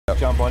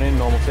jump on in,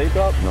 normal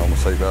seatbelt. Normal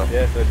seatbelt.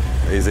 Yeah, so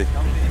easy.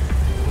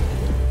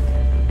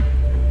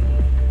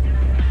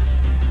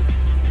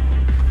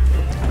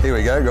 Here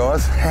we go,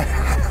 guys.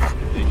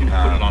 You can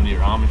put it under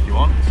your arm if you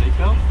want, the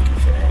seatbelt.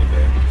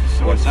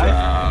 So safe.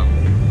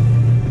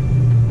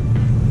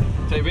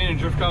 So you been in a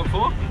drift car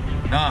before?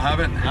 No, I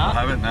haven't. No? I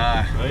haven't, no.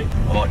 Right.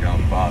 I like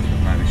going fast,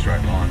 but mainly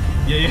straight lines.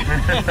 Yeah.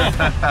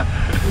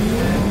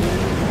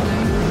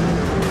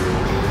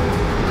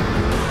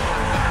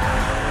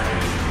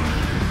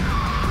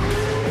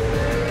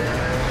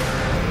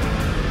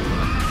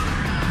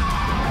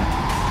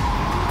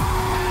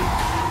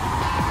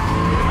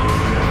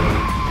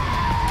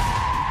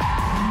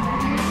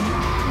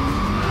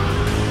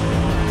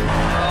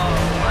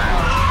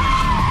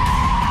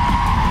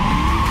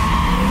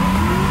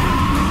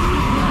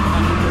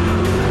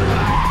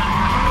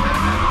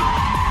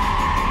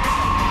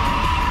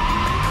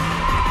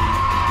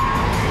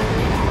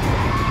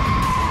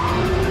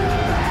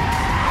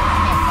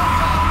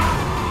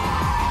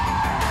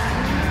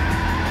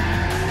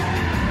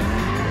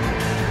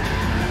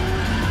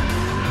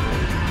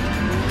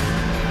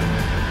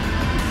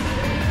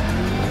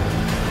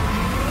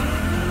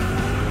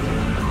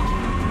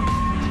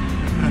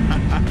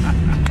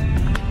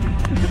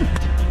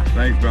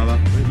 Thanks, brother.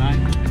 Good,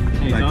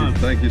 mate.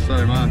 Thank you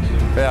so much.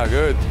 Yeah,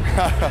 good.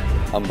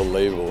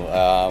 Unbelievable.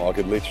 I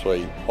could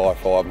literally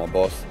high-five my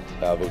boss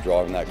while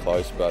driving that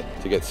close, but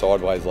to get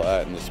sideways like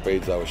that and the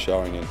speeds they were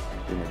showing in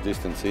the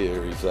distance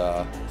here is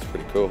it's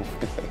pretty cool.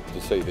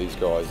 To see these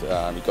guys,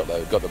 you've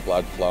got the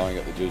blood flowing,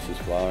 got the juices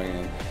flowing,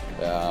 and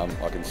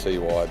I can see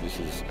why this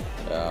is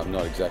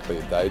not exactly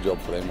a day job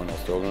for them when I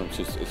was talking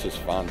to them. It's just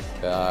fun.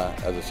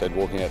 As I said,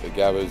 walking out the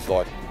gabbers,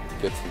 like,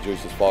 gets the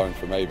juices flowing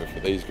for me, but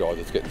for these guys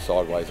it's getting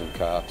sideways in the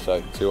car.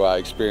 So to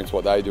experience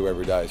what they do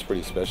every day is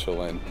pretty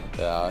special, and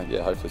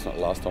yeah, hopefully it's not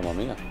the last time I'm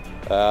here.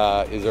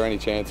 Is there any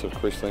chance of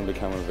Lynn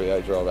becoming a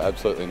V8 driver?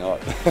 Absolutely not.